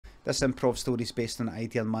This improv story is based on an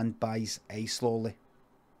idea a man buys ice lolly.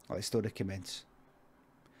 Like the story commences.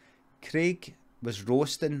 Craig was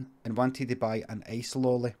roasting and wanted to buy an ice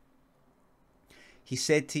lolly. He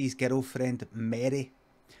said to his girlfriend, Mary,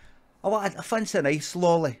 "Oh, I fancy an ice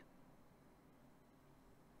lolly."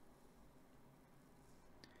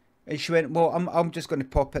 And she went, "Well, I'm just going to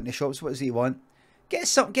pop it in the shops. What does he want?" Get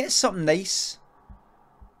something nice.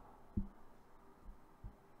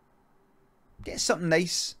 Get something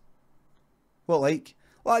nice. What like?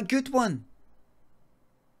 Like a good one.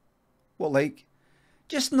 What like?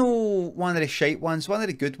 Just no one of the shite ones, one of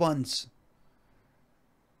the good ones.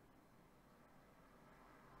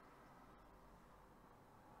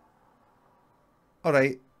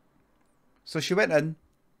 Alright. So she went in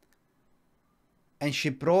and she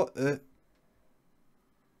brought out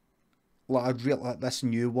like this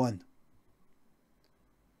new one.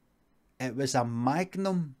 It was a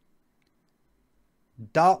Magnum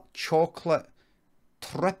dark chocolate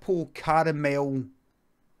triple caramel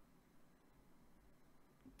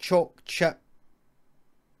choc chip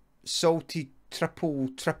salty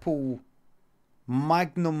triple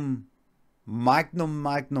magnum.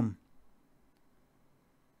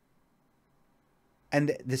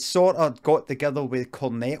 And they sort of got together with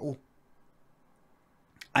Cornetto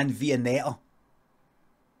and Viennetta.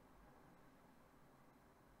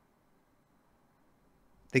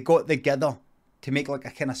 They got together to make like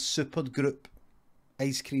a kind of super group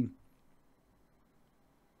ice cream.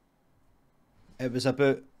 It was like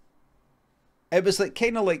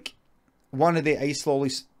kind of like one of the ice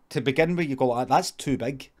lollies to begin with. You go like, that's too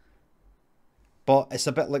big. But it's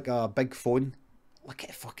a bit like a big phone. Look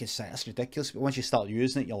at it fucking sight, that's ridiculous. But once you start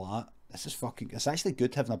using it, you're like, this is fucking, it's actually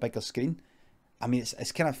good having a bigger screen. I mean,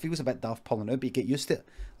 it's kind of feels a bit daft pulling out, but you get used to it.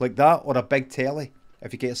 Like that, or a big telly.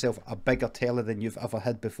 If you get yourself a bigger telly than you've ever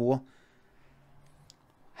had before.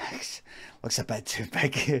 Looks a bit too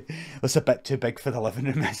big. Looks a bit too big for the living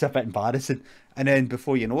room. It's a bit embarrassing. And then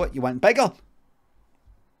before you know it, you went bigger.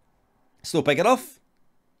 It's not big enough.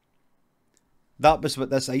 That was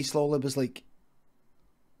what this ice lolly was like.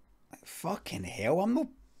 Fucking hell, I'm not...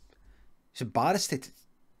 He's embarrassed.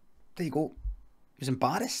 There you go. He was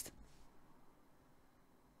embarrassed.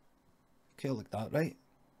 Okay, like that, right?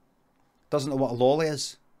 Doesn't know what a lolly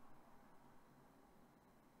is.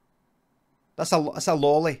 That's a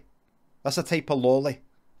lolly. That's a type of lolly.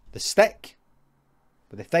 The stick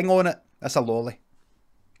with the thing on it, that's a lolly.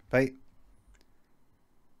 Right?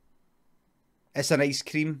 It's an ice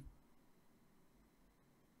cream.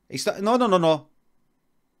 No.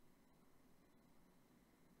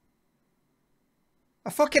 A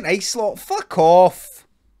fucking ice lolly. Fuck off.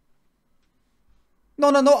 No.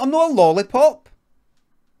 I'm not a lollipop.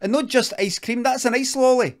 And not just ice cream. That's an ice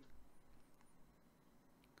lolly.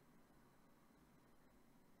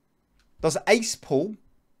 There's ice pole.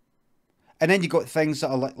 And then you got things that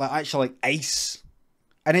are like actually like ice.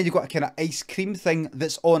 And then you got a kind of ice cream thing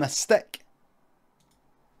that's on a stick.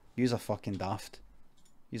 You're fucking daft.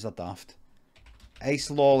 You're daft. Ice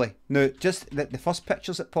lolly. No, just the first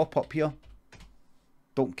pictures that pop up here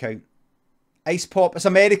don't count. Ice pop. It's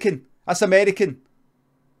American. That's American.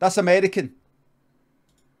 That's American.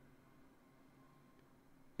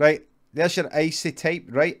 Right. There's your icy type.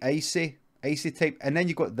 Right. Icy type. And then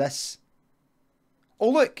you got this. Oh,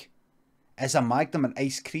 look. Is a Magnum an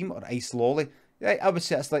ice cream or ice lolly? Right. I would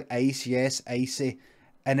say it's like ice. Yes. Icy.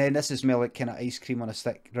 And then this is more like kind of ice cream on a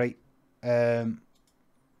stick. Right.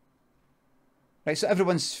 Right. So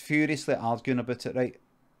everyone's furiously arguing about it. Right.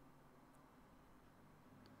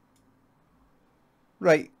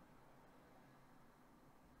 Right.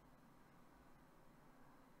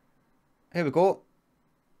 Here we go.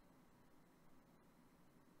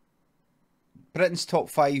 Britain's top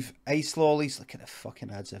 5 ice lollies. Look at the fucking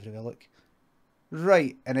ads everywhere, look.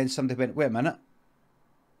 Right, and then somebody went, wait a minute.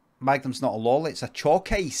 Magnum's not a lolly, it's a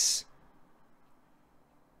chalk ice.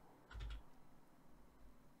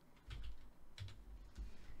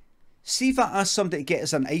 See if I asked somebody to get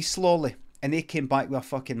us an ice lolly and they came back with a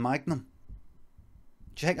fucking Magnum.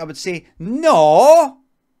 Do you think I would say, no?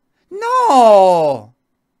 No!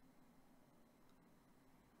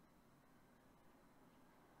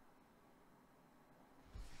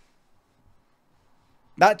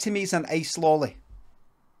 That to me is an ice lolly.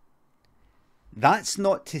 That's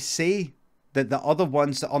not to say that the other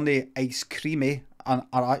ones that aren't ice creamy are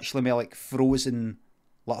actually more like frozen,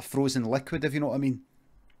 like a frozen liquid, if you know what I mean.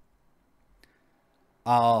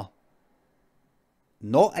 Are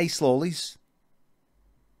not ice lollies.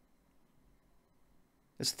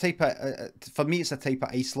 It's a type of, for me it's a type of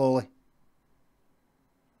ice lolly.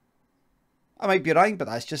 I might be wrong, but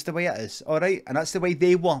that's just the way it is. Alright? And that's the way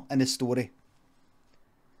they were in the story.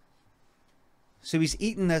 So he's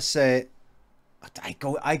eating this...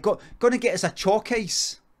 Gonna get us a chalk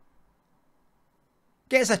ice.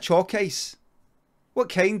 Get us a chalk ice. What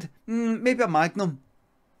kind? Maybe a Magnum.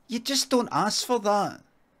 You just don't ask for that.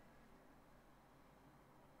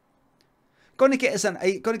 Gonna get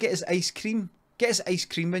us ice cream. Get us ice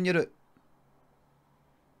cream when you're out.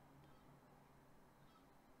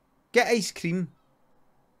 Get ice cream.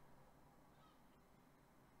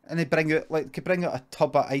 And they bring out a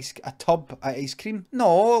tub of ice cream.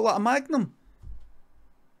 No, like a Magnum.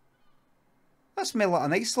 That's more like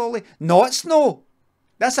an ice lolly. No, it's no.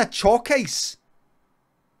 That's a chalk ice.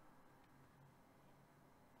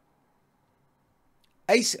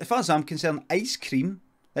 Ice, as far as I'm concerned, ice cream.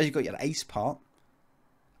 There you got your ice part.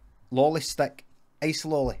 Lolly stick. Ice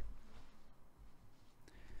lolly.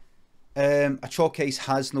 A chalk ice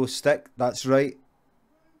has no stick. That's right.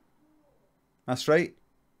 That's right.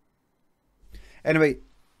 Anyway.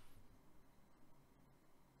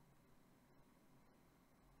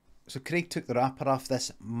 So Craig took the wrapper off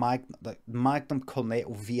this Magnum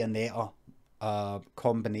Cornetto Viennetta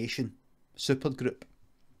combination. Supergroup.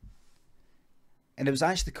 And it was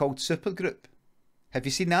actually called Supergroup. Have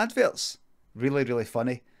you seen the adverts? Really, really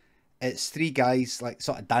funny. It's three guys like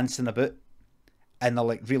sort of dancing about. And they're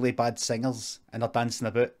like really bad singers. And they're dancing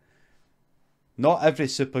about. Not every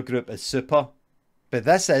supergroup is super. But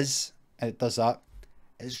this is. And it does that.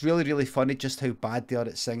 It's really, really funny just how bad they are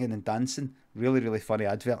at singing and dancing. Really, really funny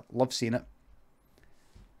advert. Love seeing it.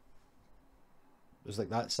 It was like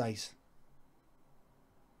that size.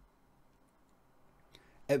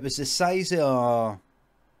 It was the size of...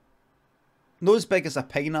 not as big as a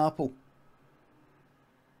pineapple.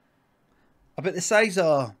 About the size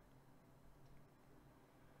of...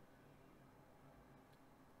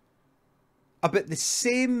 about the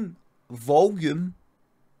same volume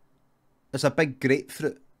as a big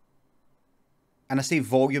grapefruit. And I say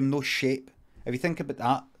volume, no shape. If you think about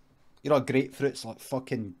that, you know, a grapefruit's like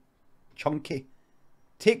fucking chunky.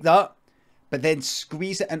 Take that, but then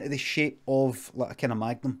squeeze it into the shape of like a kind of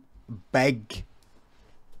Magnum. Big.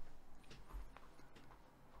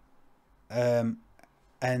 And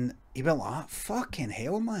he went like, fucking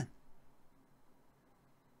hell, man.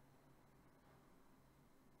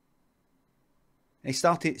 And he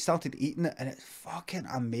started eating it, and it's fucking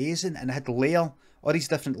amazing. And it had all these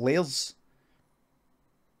different layers.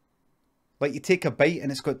 Like you take a bite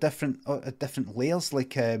and it's got different layers.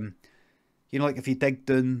 Like you know, like if you dig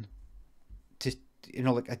down to, you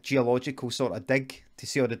know, like a geological sort of dig to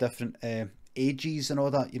see all the different ages and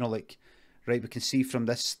all that. You know, like, right, we can see from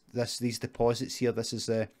these deposits here. This is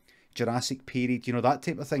the Jurassic period. You know, that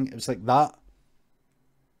type of thing. It was like that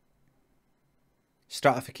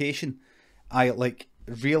stratification. Like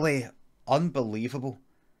really unbelievable.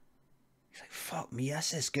 He's like, fuck me,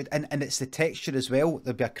 this is good. And it's the texture as well.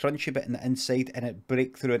 There'll be a crunchy bit in the inside and it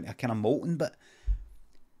break through into a kind of molten bit.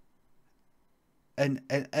 And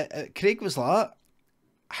Craig was like,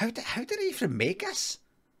 how did he even make this?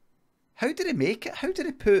 How did he make it? How did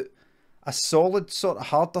he put a solid sort of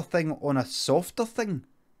harder thing on a softer thing?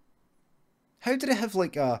 How did he have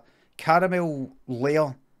like a caramel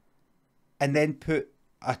layer and then put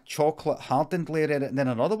a chocolate hardened layer in it and then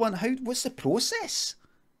another one? What's the process?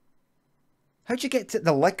 How'd you get to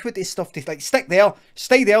the liquidy stuff to like stay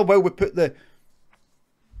there while we put the...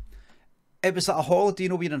 It was like a holiday, you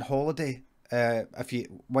know, when you're on holiday.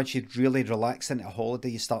 Once you really relax into a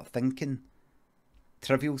holiday, you start thinking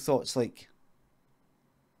trivial thoughts like,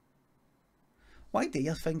 why do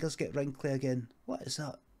your fingers get wrinkly again? What is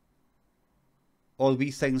that? Or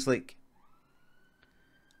wee things like,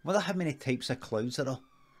 wonder how many types of clouds there are.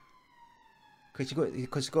 Because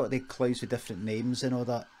you got the clouds with different names and all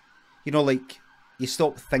that. You know, like, you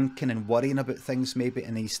stop thinking and worrying about things maybe,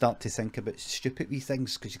 and then you start to think about stupid wee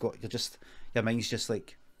things because your mind's just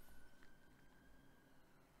like.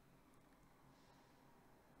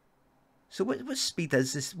 So what speed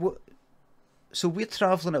is this? So we're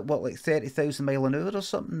travelling at what, like 30,000 miles an hour or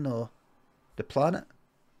something, or the planet?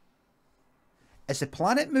 Is the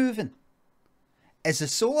planet moving? Is the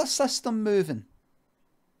solar system moving?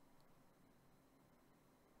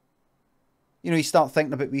 You know, you start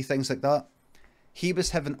thinking about wee things like that. He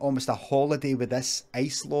was having almost a holiday with this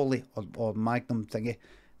ice lolly or Magnum thingy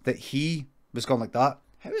that he was going like that.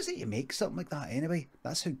 How is it you make something like that anyway?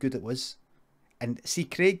 That's how good it was. And see,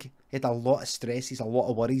 Craig, he had a lot of stresses, a lot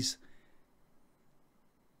of worries.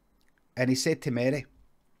 And he said to Mary,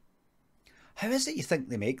 how is it you think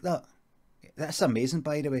they make that? That's amazing,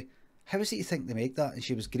 by the way. How is it you think they make that? And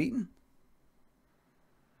she was greeting.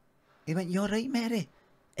 He went, "You all right, Mary?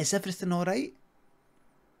 Is everything all right?"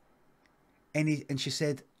 And she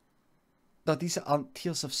said, "No, these aren't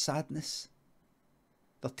tears of sadness.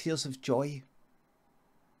 They're tears of joy."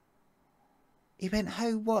 He went,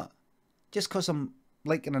 "How? What? Just 'cause I'm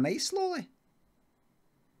liking an ice lolly?"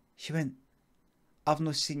 She went, "I've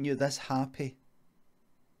not seen you this happy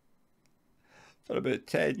for about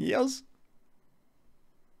 10 years.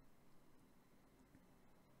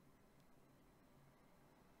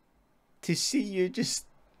 To see you just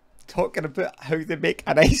talking about how they make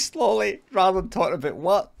an ice lolly rather than talking about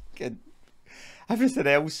work and everything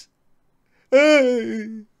else.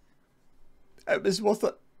 It was worth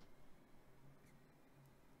it."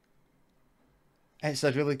 It's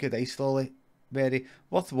a really good ice lolly, Mary.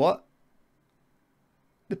 Worth what?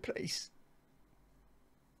 The price.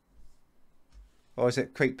 Oh, is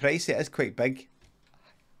it quite pricey? It is quite big.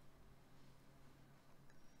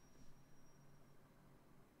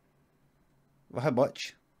 Well, how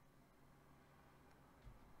much?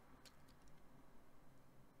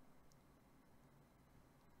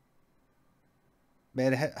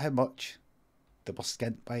 Mary, how much? They were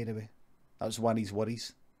skint, by the way. That was one of his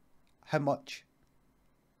worries. How much?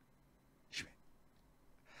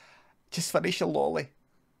 Just finish your lolly.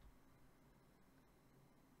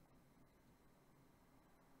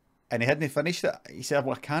 And he hadn't finished it. He said,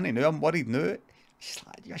 "Well, I can't now. I'm worried now." She's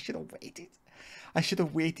like, "I should have waited. I should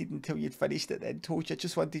have waited until you'd finished it, then told you. I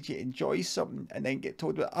just wanted you to enjoy something and then get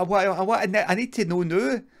told, I need to know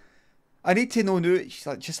now. I need to know now." She's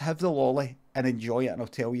like, "Just have the lolly and enjoy it and I'll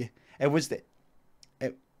tell you." It was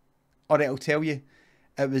alright, I'll tell you.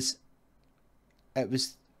 It was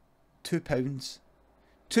 £2.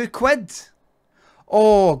 £2.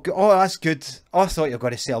 Oh, that's good. Oh, I thought you were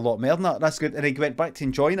going to say a lot more than that. That's good. And he went back to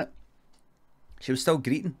enjoying it. She was still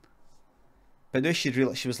greeting. But now she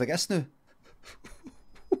was like this now.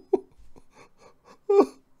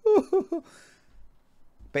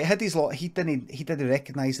 But he had his lot. He didn't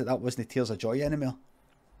recognise that wasn't Tears of Joy anymore.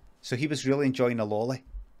 So he was really enjoying the lolly.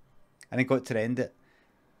 And he got to the end it.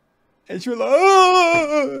 And she was like,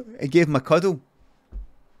 "Oh!" He gave him a cuddle.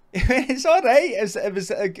 It's alright. It was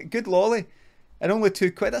a good lolly. And only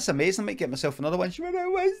 £2. That's amazing. I might get myself another one. She went, "How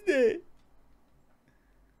was it?"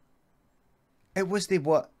 It was the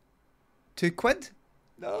what? £2?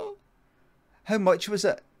 No. How much was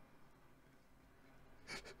it?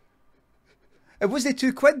 It was the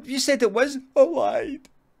 £2. You said it was. I lied.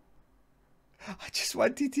 I just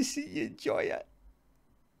wanted to see you enjoy it.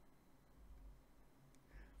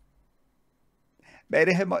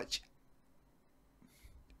 Mary, how much?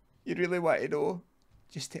 You really want to know?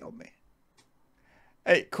 Just tell me.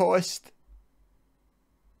 It cost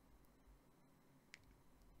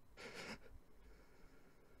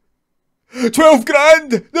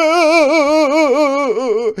 £12,000. No,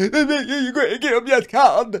 you got to get him your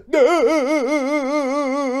card. No,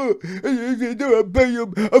 don't pay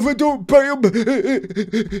him. If I don't pay him,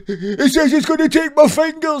 he says he's going to take my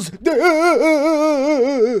fingers.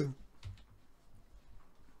 No.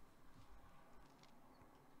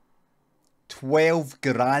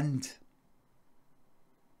 £12,000.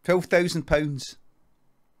 £12,000.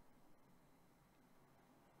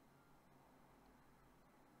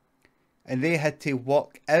 And they had to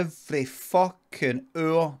work every fucking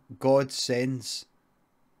hour God sends.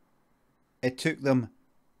 It took them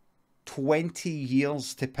 20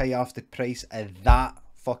 years to pay off the price of that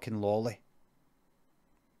fucking lolly.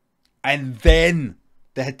 And then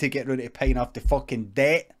they had to get ready to pay off the fucking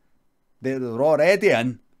debt they were already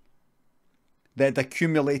in. They had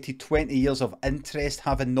accumulated 20 years of interest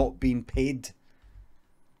having not been paid.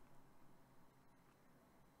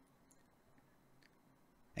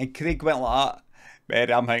 And Craig went like that.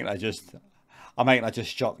 Mary, I'm thinking I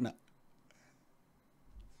just chucking it.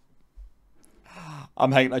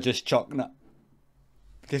 I'm thinking of just chucking it.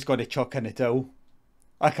 Just got to chuck in the towel.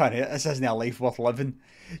 I can't. This isn't a life worth living.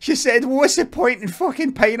 She said, "Well, what's the point in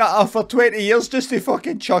fucking paying it off for 20 years just to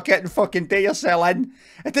fucking chuck it and fucking do yourself in?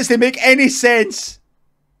 It doesn't make any sense."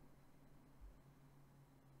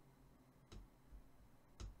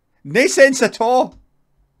 No sense at all.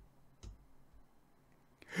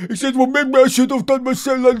 He said, "Well, maybe I should have done my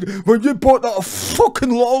selling when you bought that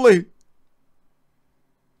fucking lolly."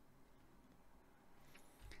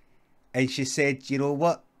 And she said, "You know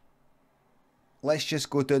what? Let's just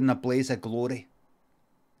go down in a blaze of glory."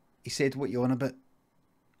 He said, "What you on about?"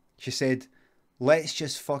 She said, "Let's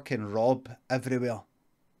just fucking rob everywhere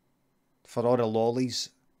for all the lollies."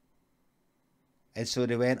 And so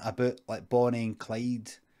they went about like Bonnie and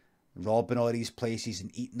Clyde, robbing all these places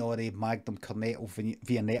and eating all the Magnum Cornetto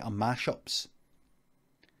Viennetta mashups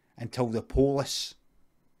until the police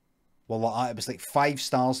Well, like that, it was like 5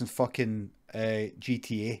 stars in fucking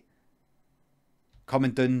GTA.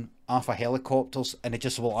 Coming down off of helicopters, and they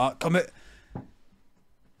just went like that, come out.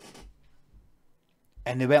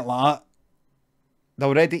 And they went like that. They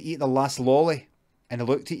were ready to eat the last lolly, and they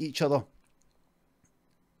looked at each other.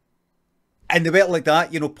 And they went like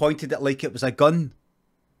that, you know, pointed it like it was a gun.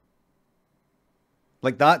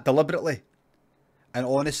 Like that, deliberately. And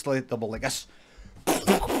honestly, they were like this.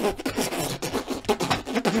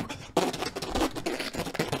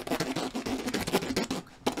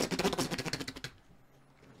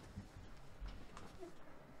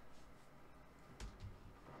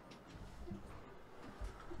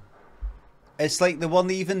 It's like they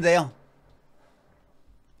weren't even there.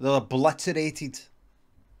 They're obliterated.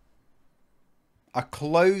 A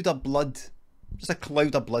cloud of blood. Just a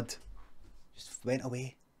cloud of blood. Just went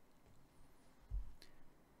away.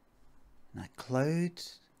 And that cloud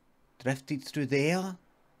drifted through the air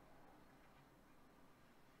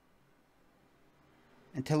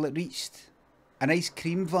until it reached an ice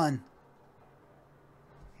cream van.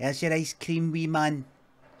 Here's your ice cream, wee man.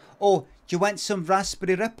 Oh, do you want some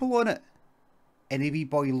raspberry ripple on it? And the wee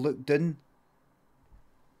boy looked down,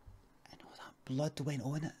 and all that blood went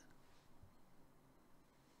on it.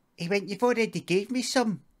 He went, you've already gave me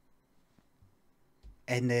some.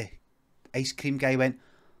 And the ice cream guy went,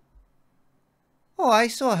 oh, I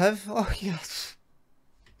so have. Oh, yes.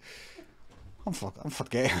 I'm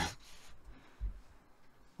forgetting.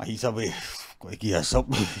 He's away. Got to give us up.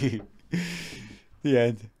 The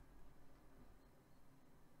end.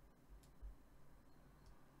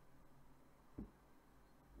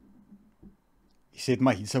 He said,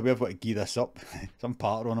 my head's away, I've got to gear this up. Some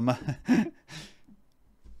part on him.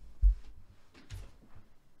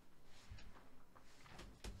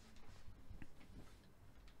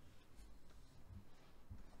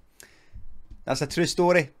 That's a true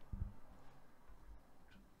story.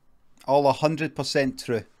 All 100%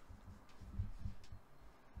 true.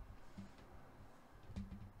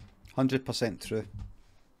 100% true.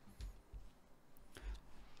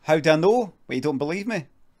 How do I know? Well, you don't believe me?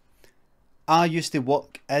 I used to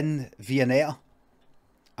work in Viennetta,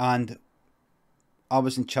 and I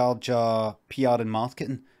was in charge of PR and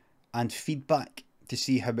marketing and feedback to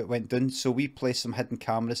see how it went down. So we placed some hidden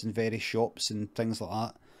cameras in various shops and things like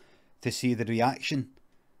that to see the reaction.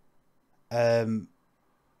 And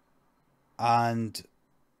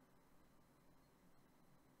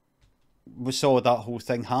we saw that whole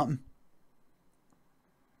thing happen.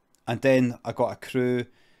 And then I got a crew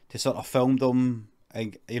to sort of film them,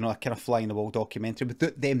 and, you know, a kind of fly in the wall documentary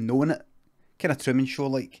without them knowing it. Kind of Truman Show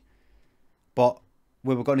like. But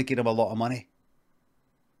we were going to give them a lot of money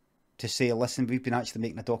to say, listen, we've been actually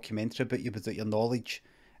making a documentary about you without your knowledge.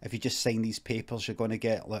 If you just sign these papers, you're going to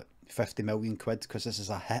get like 50 million quid because this is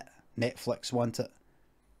a hit. Netflix want it.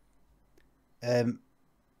 And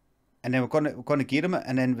then we're going to give them it,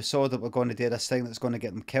 and then we saw that we're going to do this thing that's going to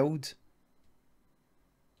get them killed.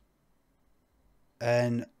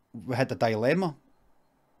 And we had a dilemma.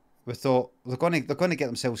 We thought they're going to get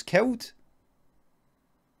themselves killed.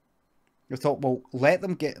 We thought, well, let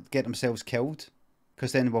them get themselves killed,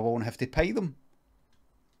 because then we won't have to pay them.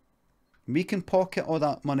 We can pocket all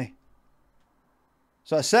that money.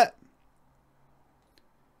 So that's it.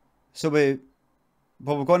 So we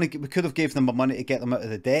could have gave them the money to get them out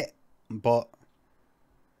of the debt, but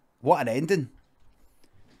what an ending.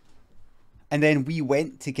 And then we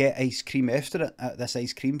went to get ice cream after it at this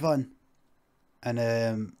ice cream van.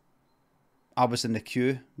 And I was in the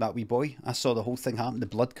queue, that wee boy. I saw the whole thing happen, the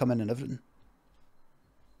blood coming and everything.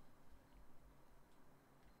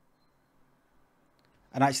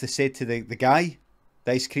 And I actually said to the guy,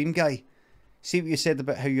 the ice cream guy, see what you said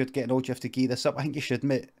about how you're getting old, you have to gear this up. I think you should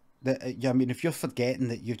admit that, I mean, if you're forgetting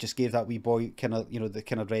that you've just gave that wee boy kind of, you know, the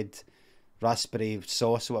kind of red raspberry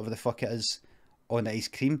sauce or whatever the fuck it is on the ice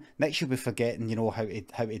cream, next you'll be forgetting, you know, how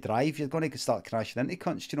to drive. You're going to start crashing into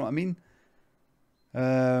cunts, do you know what I mean?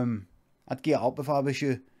 I'd get up if I was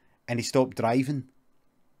you. And he stopped driving,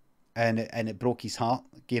 and it broke his heart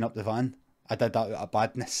getting up the van. I did that out of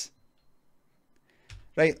badness.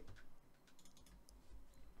 Right.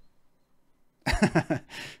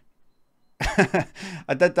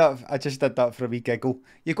 I did that. I just did that for a wee giggle.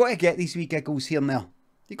 You got to get these wee giggles here and there.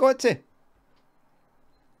 You got to.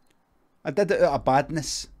 I did it out of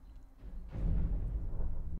badness.